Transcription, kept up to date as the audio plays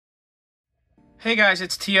Hey guys,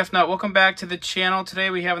 it's TF Nut. Welcome back to the channel. Today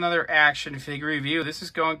we have another action figure review. This is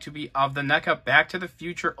going to be of the NECA Back to the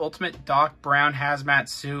Future Ultimate Doc Brown Hazmat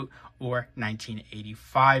Suit, or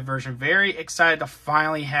 1985 version. Very excited to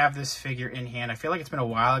finally have this figure in hand. I feel like it's been a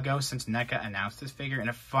while ago since NECA announced this figure, and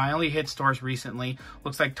it finally hit stores recently.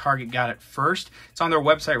 Looks like Target got it first. It's on their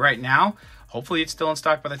website right now. Hopefully it's still in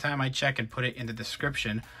stock by the time I check and put it in the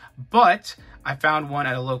description. But I found one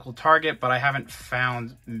at a local Target, but I haven't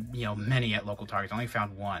found, many at local Targets. I only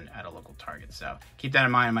found one at a local Target. So keep that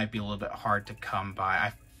in mind. It might be a little bit hard to come by.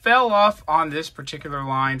 I fell off on this particular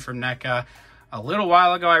line from NECA a little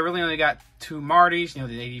while ago. I really only got two Martys,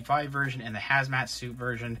 the 85 version and the Hazmat suit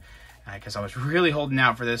version, because I was really holding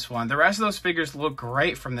out for this one. The rest of those figures look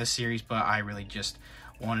great from this series, but I really just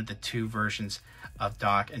wanted the two versions of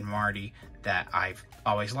Doc and Marty that I've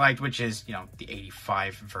always liked, which is, the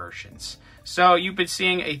 85 versions. So you've been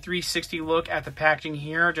seeing a 360 look at the packaging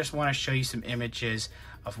here. Just want to show you some images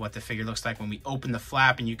of what the figure looks like when we open the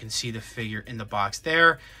flap, and you can see the figure in the box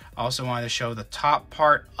there. I also wanted to show the top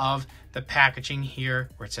part of the packaging here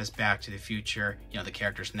where it says Back to the Future, the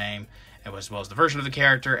character's name, as well as the version of the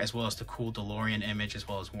character, as well as the cool DeLorean image, as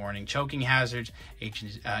well as warning choking hazards,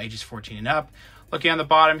 ages 14 and up. Looking on the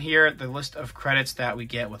bottom here, the list of credits that we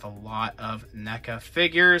get with a lot of NECA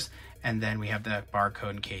figures, and then we have the barcode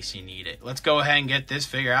in case you need it. Let's go ahead and get this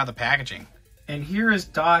figure out of the packaging. And here is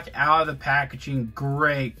Doc out of the packaging.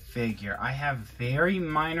 Great figure. I have very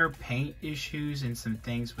minor paint issues and some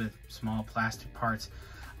things with small plastic parts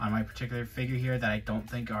on my particular figure here that I don't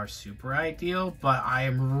think are super ideal, but I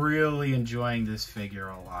am really enjoying this figure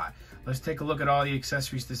a lot. Let's take a look at all the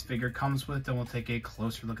accessories this figure comes with, and we'll take a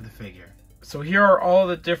closer look at the figure. So here are all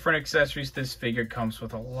the different accessories this figure comes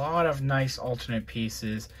with. A lot of nice alternate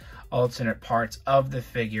pieces, alternate parts of the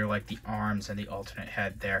figure, like the arms and the alternate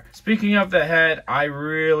head there. Speaking of the head, I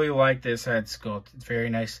really like this head sculpt. It's very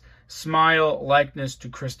nice smile likeness to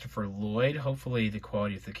Christopher Lloyd. Hopefully the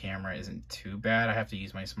quality of the camera isn't too bad. I have to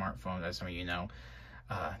use my smartphone, as some of you know,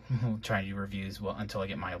 trying to do reviews until I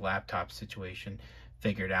get my laptop situation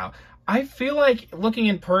figured out. I feel like looking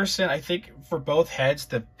in person, I think for both heads,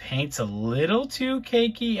 the paint's a little too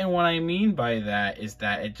cakey. And what I mean by that is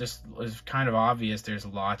that it just is kind of obvious there's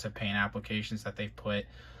lots of paint applications that they've put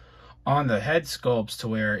on the head sculpts to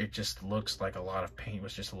where it just looks like a lot of paint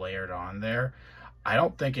was just layered on there. I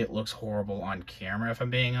don't think it looks horrible on camera, if I'm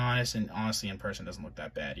being honest, and honestly in person it doesn't look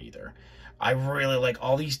that bad either. I really like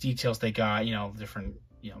all these details they got, different,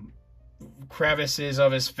 crevices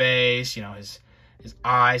of his face, his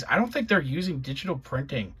eyes. I don't think they're using digital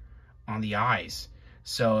printing on the eyes.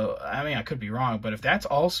 So, I mean, I could be wrong, but if that's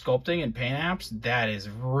all sculpting and paint apps, that is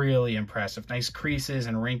really impressive. Nice creases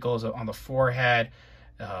and wrinkles on the forehead,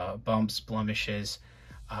 bumps, blemishes.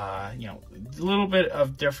 A little bit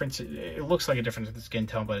of difference. It looks like a difference in the skin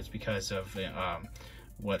tone, but it's because of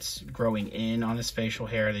what's growing in on his facial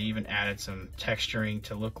hair. They even added some texturing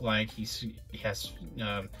to look like he has,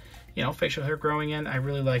 facial hair growing in. I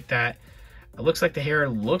really like that. It looks like the hair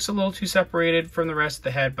looks a little too separated from the rest of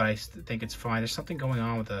the head, but I think it's fine. There's something going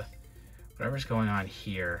on with whatever's going on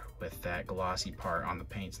here with that glossy part on the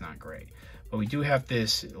paint's not great. But we do have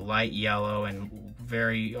this light yellow and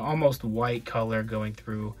very almost white color going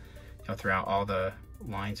through, throughout all the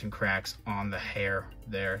lines and cracks on the hair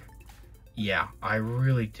there. Yeah, I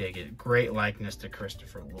really dig it. Great likeness to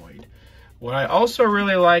Christopher Lloyd. What I also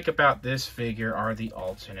really like about this figure are the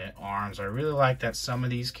alternate arms. I really like that some of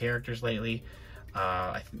these characters lately,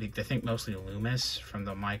 I think mostly Loomis from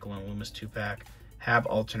the Michael and Loomis 2-pack, have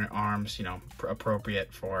alternate arms,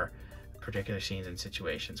 appropriate for particular scenes and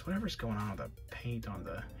situations. Whatever's going on with the paint on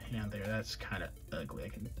the hand there, that's kind of ugly. I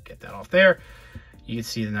can get that off there. You can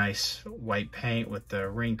see the nice white paint with the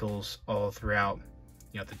wrinkles all throughout,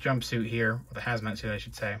 the jumpsuit here, or the hazmat suit, I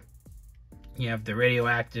should say. You have the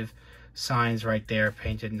radioactive signs right there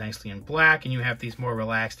painted nicely in black, and you have these more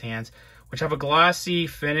relaxed hands which have a glossy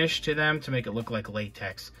finish to them to make it look like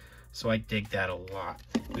latex, so I dig that a lot.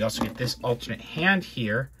 We also get this alternate hand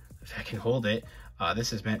here, if I can hold it.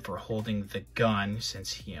 This is meant for holding the gun,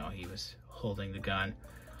 since he was holding the gun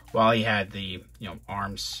while he had the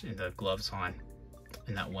arms and the gloves on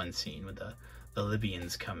in that one scene with the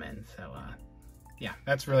Libyans come in. So yeah,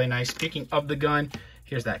 that's really nice. Speaking of the gun,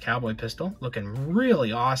 here's that cowboy pistol looking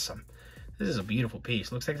really awesome. This is a beautiful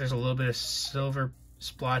piece. Looks like there's a little bit of silver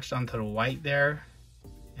splotched onto the white there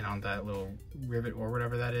and on that little rivet or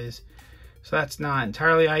whatever that is. So that's not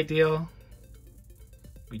entirely ideal.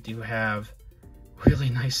 We do have really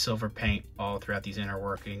nice silver paint all throughout these inner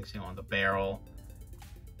workings, on the barrel,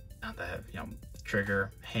 on the trigger,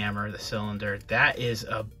 hammer, the cylinder. That is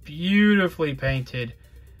a beautifully painted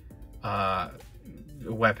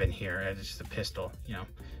weapon here. It's just a pistol. You know,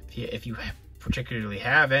 if you particularly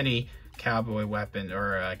have any cowboy weapon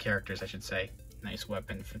or characters, I should say, nice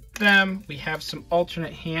weapon for them. We have some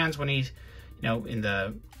alternate hands when he's, you know, in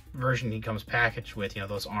the version he comes packaged with, you know,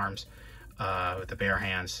 those arms with the bare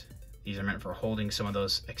hands. These are meant for holding some of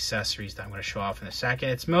those accessories that I'm going to show off in a second.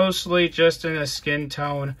 It's mostly just in a skin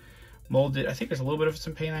tone, molded. I think there's a little bit of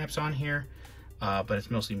some paint apps on here, but it's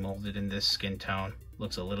mostly molded in this skin tone.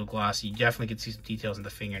 Looks a little glossy. You definitely can see some details in the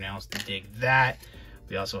fingernails. Dig that.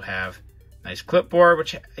 We also have nice clipboard,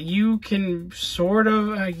 which you can sort of,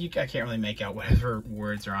 I can't really make out whatever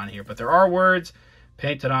words are on here, but there are words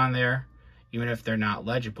painted on there. Even if they're not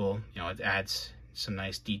legible, you know, it adds some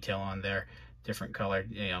nice detail on there. Different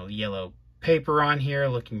colored, you know, yellow paper on here,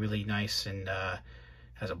 looking really nice, and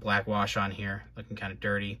has a black wash on here, looking kind of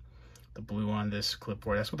dirty. The blue on this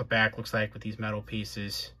clipboard, that's what the back looks like with these metal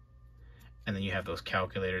pieces. And then you have those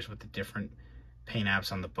calculators with the different paint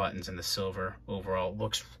apps on the buttons and the silver. Overall,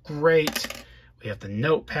 looks great. We have the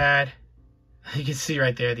notepad. You can see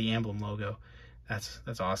right there the emblem logo.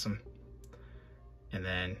 That's awesome. And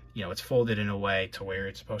then, you know, it's folded in a way to where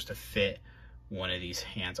it's supposed to fit one of these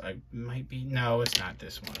hands. No, it's not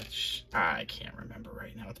this one. I can't remember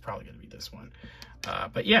right now. It's probably going to be this one.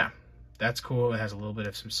 But yeah, that's cool. It has a little bit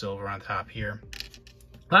of some silver on top here.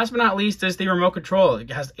 Last but not least is the remote control. It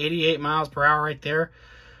has 88 miles per hour right there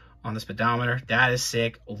on the speedometer. That is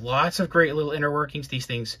sick. Lots of great little inner workings. These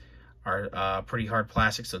things are pretty hard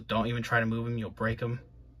plastic, so don't even try to move them. You'll break them.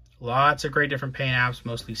 Lots of great different paint apps,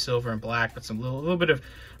 mostly silver and black, but some little bit of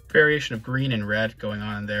variation of green and red going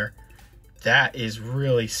on in there. That is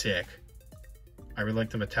really sick. I really like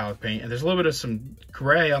the metallic paint. And there's a little bit of some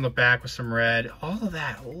gray on the back with some red. All of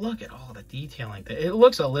that. Look at all the detailing. It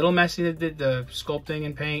looks a little messy, the sculpting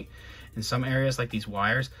and paint in some areas, like these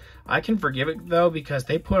wires. I can forgive it, though, because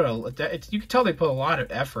they put you can tell they put a lot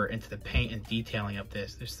of effort into the paint and detailing of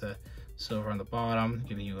this. There's the silver on the bottom,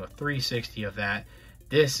 giving you a 360 of that.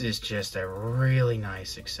 This is just a really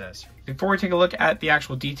nice accessory. Before we take a look at the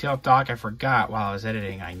actual detailed dock, I forgot while I was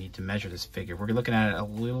editing, I need to measure this figure. We're looking at it a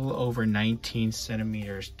little over 19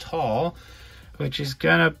 centimeters tall, which is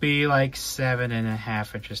gonna be like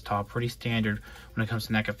 7.5 inches tall. Pretty standard when it comes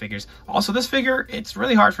to NECA figures. Also, this figure, it's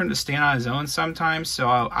really hard for him to stand on his own sometimes, so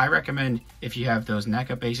I recommend if you have those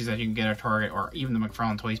NECA bases that you can get at Target, or even the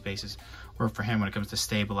McFarlane Toys bases, work for him when it comes to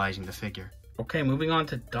stabilizing the figure. Okay, moving on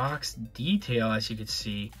to Doc's detail. As you can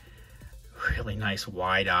see, really nice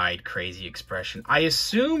wide-eyed crazy expression. I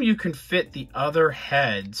assume you can fit the other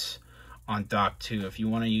heads on Doc too. If you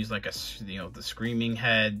want to use like the screaming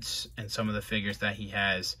heads and some of the figures that he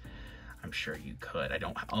has, I'm sure you could. I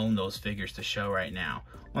don't own those figures to show right now.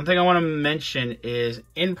 One thing I want to mention is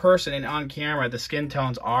in person and on camera, the skin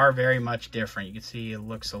tones are very much different. You can see it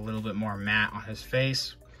looks a little bit more matte on his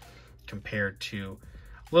face compared to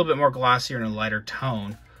a little bit more glossier and a lighter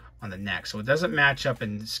tone on the neck. So it doesn't match up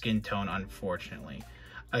in skin tone, unfortunately.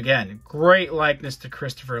 Again, great likeness to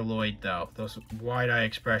Christopher Lloyd, though. Those wide-eye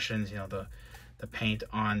expressions, you know, the paint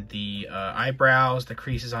on the eyebrows, the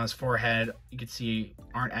creases on his forehead, you can see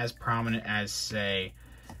aren't as prominent as, say,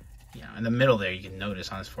 you know, in the middle there, you can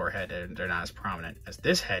notice on his forehead they're not as prominent as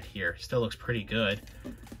this head here. Still looks pretty good.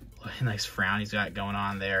 Nice frown he's got going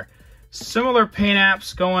on there. Similar paint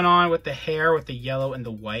apps going on with the hair, with the yellow and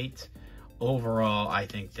the white. Overall, I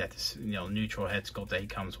think that this, you know, neutral head sculpt that he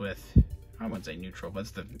comes with, I wouldn't say neutral, but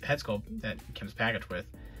it's the head sculpt that comes packaged with.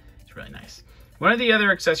 It's really nice. One of the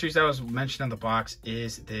other accessories that was mentioned on the box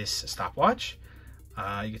is this stopwatch.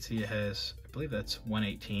 You can see it has, I believe that's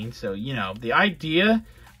 118. So, you know, the idea,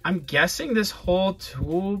 I'm guessing this whole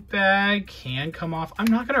tool bag can come off. I'm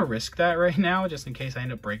not going to risk that right now, just in case I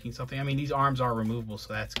end up breaking something. I mean, these arms are removable,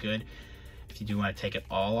 so that's good. If you do want to take it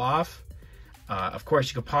all off, of course,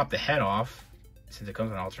 you could pop the head off, since it comes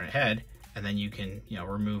with an alternate head, and then you can, you know,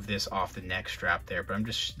 remove this off the neck strap there. But I'm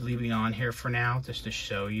just leaving it on here for now, just to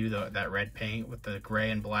show you that red paint with the gray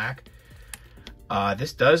and black.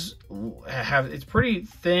 This does have, it's pretty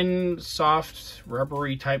thin, soft,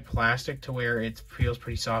 rubbery type plastic to where it feels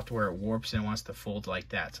pretty soft, where it warps and wants to fold like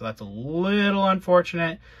that. So that's a little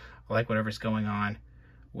unfortunate. I like whatever's going on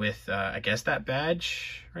with, I guess, that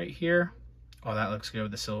badge right here. Oh, that looks good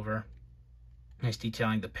with the silver. Nice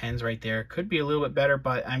detailing. The pens right there could be a little bit better,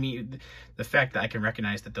 but I mean, the fact that I can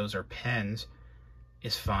recognize that those are pens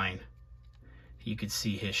is fine. You could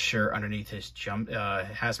see his shirt underneath his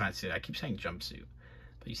hazmat suit. I keep saying jumpsuit,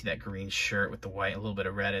 but you see that green shirt with the white, a little bit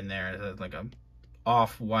of red in there, like a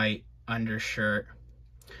off-white undershirt.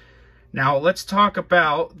 Now let's talk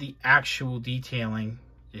about the actual detailing.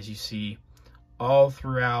 As you see all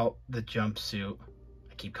throughout the jumpsuit,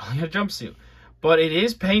 I keep calling it a jumpsuit, But it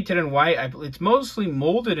is painted in white. It's mostly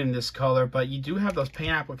molded in this color, but you do have those paint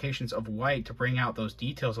applications of white to bring out those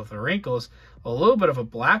details of the wrinkles. A little bit of a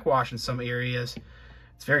black wash in some areas.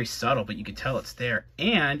 It's very subtle, but you can tell it's there.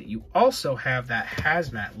 And you also have that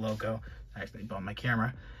Hazmat logo. I actually bumped my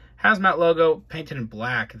camera. Hazmat logo painted in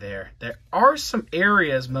black there. There are some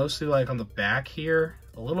areas, mostly like on the back here,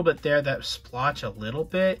 a little bit there that splotch a little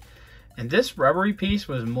bit. And this rubbery piece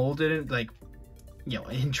was molded in, like, you know,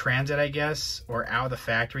 in transit, I guess, or out of the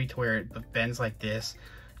factory to where it bends like this.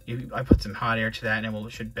 I put some hot air to that and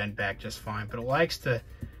it should bend back just fine, but it likes to,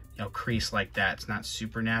 you know, crease like that. It's not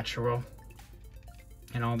super natural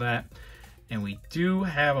and all that. And we do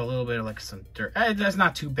have a little bit of like some dirt. That's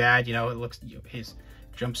not too bad, you know. It looks, you know, his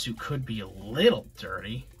jumpsuit could be a little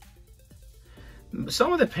dirty.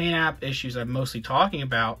 Some of the paint app issues I'm mostly talking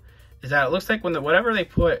about is that it looks like when whatever they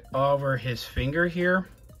put over his finger here,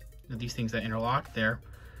 these things that interlock there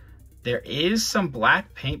is some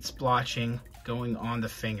black paint splotching going on the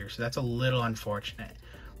finger, so that's a little unfortunate.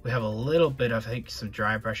 We have a little bit of, I think, some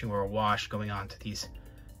dry brushing or a wash going on to these,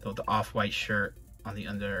 the off-white shirt on the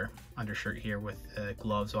undershirt here with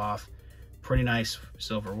gloves off. Pretty nice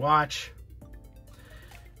silver watch.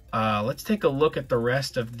 Let's take a look at the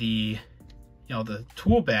rest of the, you know, the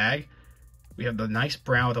tool bag. We have the nice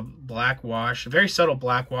brown with a black wash, a very subtle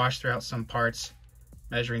black wash throughout some parts.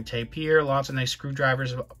 Measuring tape here, lots of nice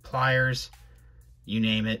screwdrivers, pliers, you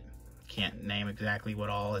name it. Can't name exactly what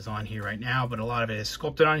all is on here right now, but a lot of it is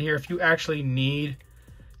sculpted on here. If you actually need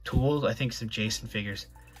tools, I think some Jason figures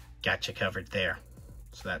got you covered there.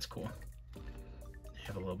 So that's cool.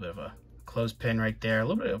 Have a little bit of a clothespin right there, a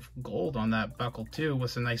little bit of gold on that buckle too,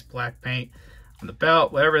 with some nice black paint on the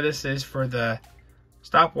belt. Whatever this is for the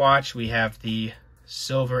stopwatch, we have the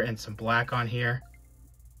silver and some black on here.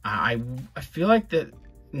 I feel like that.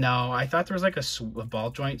 No, I thought there was like a ball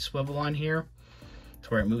joint swivel on here to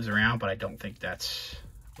where it moves around, but I don't think that's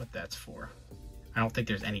what that's for. I don't think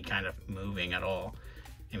there's any kind of moving at all.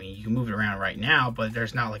 I mean, you can move it around right now, but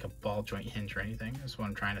there's not like a ball joint hinge or anything. That's what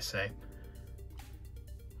I'm trying to say.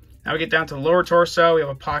 Now we get down to the lower torso. We have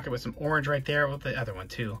a pocket with some orange right there with the other one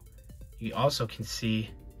too. You also can see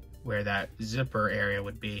where that zipper area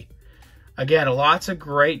would be. Again, lots of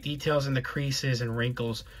great details in the creases and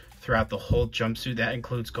wrinkles throughout the whole jumpsuit. That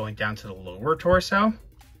includes going down to the lower torso.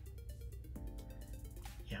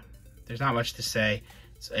 Yeah, there's not much to say.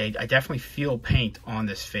 I definitely feel paint on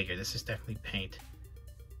this figure. This is definitely paint.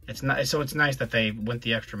 It's not, so it's nice that they went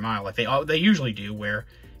the extra mile, like they usually do, where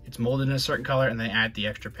it's molded in a certain color and they add the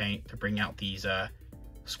extra paint to bring out these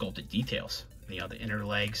sculpted details. You know, the inner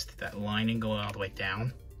legs, that lining going all the way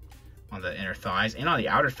down on the inner thighs and on the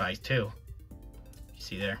outer thighs too. You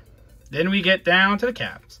see there. Then we get down to the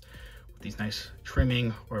calves with these nice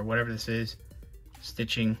trimming or whatever this is,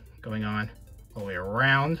 stitching going on all the way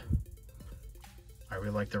around. I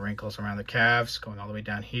really like the wrinkles around the calves going all the way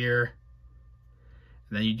down here.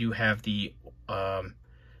 And then you do have the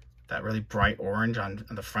that really bright orange on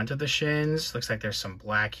the front of the shins. Looks like there's some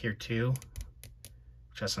black here too,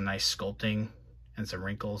 which has some nice sculpting and some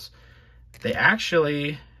wrinkles. They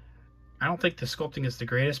actually, I don't think the sculpting is the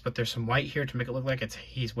greatest, but there's some white here to make it look like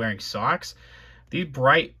he's wearing socks. These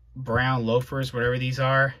bright brown loafers, whatever these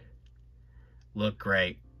are, look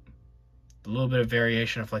great. A little bit of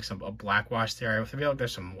variation of like a black wash there. I feel like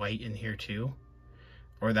there's some white in here too,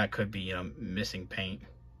 or that could be, you know, missing paint.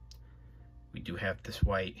 We do have this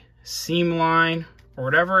white seam line or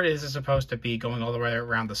whatever it is supposed to be going all the way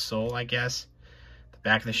around the sole, I guess. The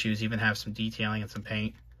back of the shoes even have some detailing and some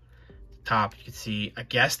paint. The top, you can see, I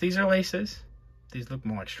guess these are laces. These look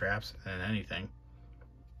more like straps than anything.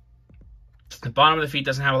 The bottom of the feet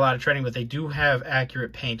doesn't have a lot of treading, but they do have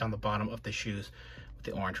accurate paint on the bottom of the shoes.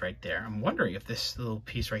 The orange right there. I'm wondering if this little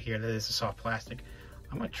piece right here, that is a soft plastic,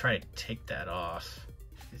 I'm gonna try to take that off.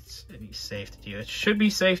 It's safe to do. It should be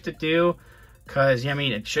safe to do, because, yeah, I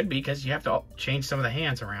mean, it should be, because you have to change some of the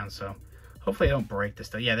hands around, so hopefully I don't break this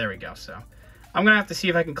stuff. Yeah, there we go. So I'm gonna have to see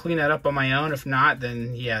if I can clean that up on my own. If not,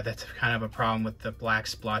 then yeah, that's kind of a problem with the black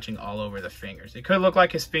splotching all over the fingers. It could look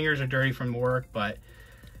like his fingers are dirty from work, but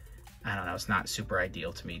I don't know, it's not super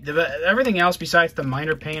ideal to me. Everything else besides the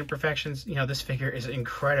minor paint imperfections, you know, this figure is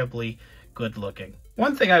incredibly good looking.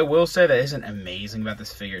 One thing I will say that isn't amazing about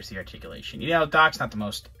this figure is the articulation. You know, Doc's not the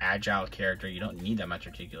most agile character. You don't need that much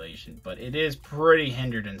articulation, but it is pretty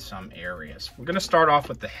hindered in some areas. We're going to start off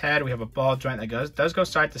with the head. We have a ball joint that does go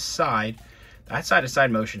side to side. That side to side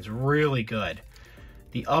motion is really good.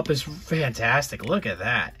 The up is fantastic. Look at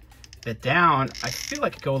that. The down, I feel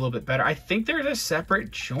like it could go a little bit better. I think there's a separate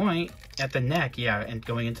joint at the neck, yeah, and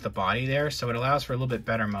going into the body there, so it allows for a little bit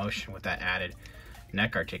better motion with that added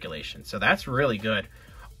neck articulation. So that's really good.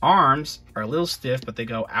 Arms are a little stiff, but they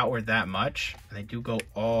go outward that much. And they do go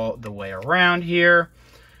all the way around here.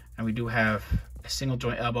 And we do have a single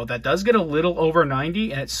joint elbow that does get a little over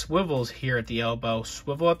 90, and it swivels here at the elbow,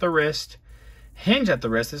 swivel at the wrist, hinge at the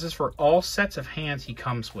wrist. This is for all sets of hands he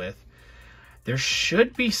comes with. There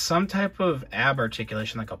should be some type of ab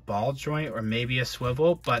articulation, like a ball joint or maybe a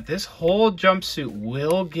swivel, but this whole jumpsuit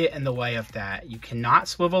will get in the way of that. You cannot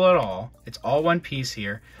swivel at all. It's all one piece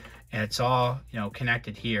here, and it's all, you know,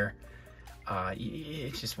 connected here.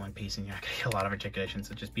 It's just one piece, and you're not gonna get a lot of articulation,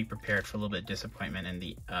 so just be prepared for a little bit of disappointment in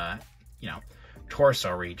the, you know,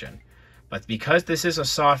 torso region. But because this is a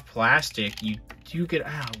soft plastic, you do get,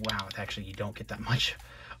 oh wow, actually you don't get that much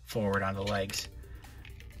forward on the legs.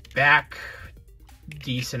 Back,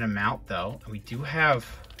 decent amount though. We do have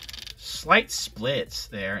slight splits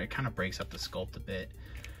there. It kind of breaks up the sculpt a bit.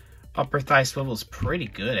 Upper thigh swivel is pretty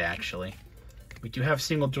good actually. We do have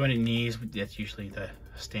single jointed knees. That's usually the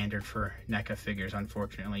standard for NECA figures,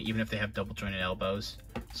 unfortunately, even if they have double jointed elbows.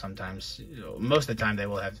 Sometimes, most of the time, they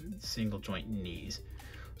will have single joint knees.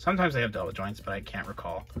 Sometimes they have double joints, but I can't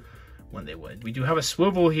recall when they would. We do have a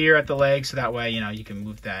swivel here at the leg, so that way, you know, you can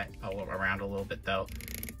move that all around a little bit though.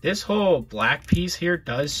 This whole black piece here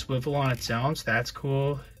does swivel on its own, so that's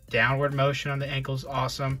cool. Downward motion on the ankles,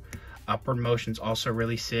 awesome. Upward motion's also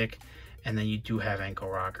really sick. And then you do have ankle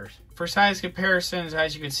rockers. For size comparisons,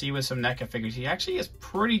 as you can see with some NECA figures, he actually is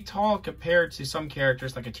pretty tall compared to some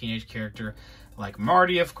characters, like a teenage character like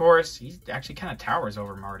Marty, of course. He actually kind of towers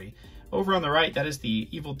over Marty. Over on the right, that is the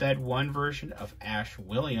Evil Dead 1 version of Ash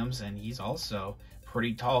Williams, and he's also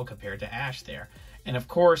pretty tall compared to Ash there. And of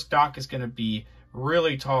course, Doc is going to be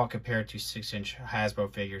really tall compared to 6-inch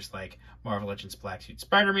Hasbro figures like Marvel Legends Black Suit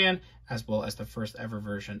Spider-Man, as well as the first ever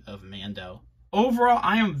version of Mando. Overall,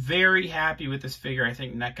 I am very happy with this figure. I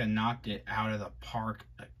think NECA knocked it out of the park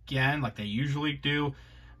again, like they usually do.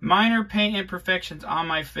 Minor paint imperfections on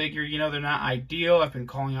my figure. You know, they're not ideal. I've been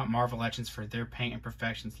calling out Marvel Legends for their paint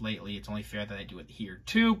imperfections lately. It's only fair that I do it here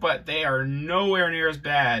too, but they are nowhere near as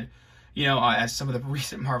bad, you know, as some of the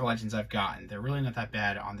recent Marvel Legends I've gotten. They're really not that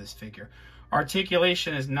bad on this figure.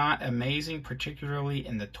 Articulation is not amazing, particularly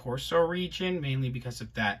in the torso region, mainly because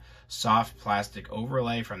of that soft plastic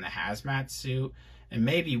overlay from the hazmat suit. And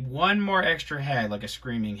maybe one more extra head, like a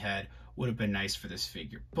screaming head, would have been nice for this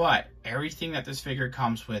figure. But everything that this figure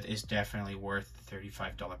comes with is definitely worth the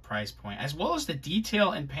 $35 price point, as well as the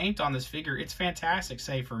detail and paint on this figure. It's fantastic,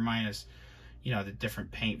 say for minus, you know, the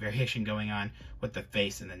different paint variation going on with the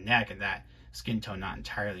face and the neck and that skin tone not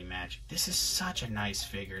entirely matched. This is such a nice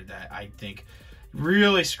figure that I think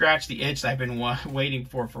really scratched the itch that I've been waiting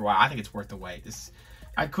for a while. I think it's worth the wait.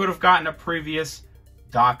 I could have gotten a previous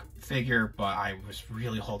Doc figure, but I was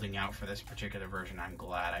really holding out for this particular version. I'm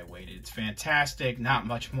glad I waited. It's fantastic. Not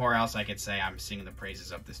much more else I could say. I'm singing the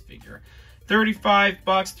praises of this figure.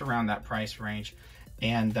 $35 to around that price range,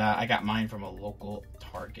 and I got mine from a local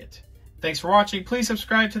Target. Thanks for watching. Please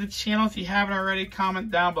subscribe to the channel if you haven't already.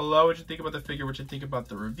 Comment down below what you think about the figure, what you think about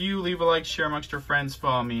the review. Leave a like, share amongst your friends.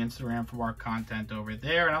 Follow me on Instagram for more content over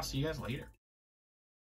there, and I'll see you guys later.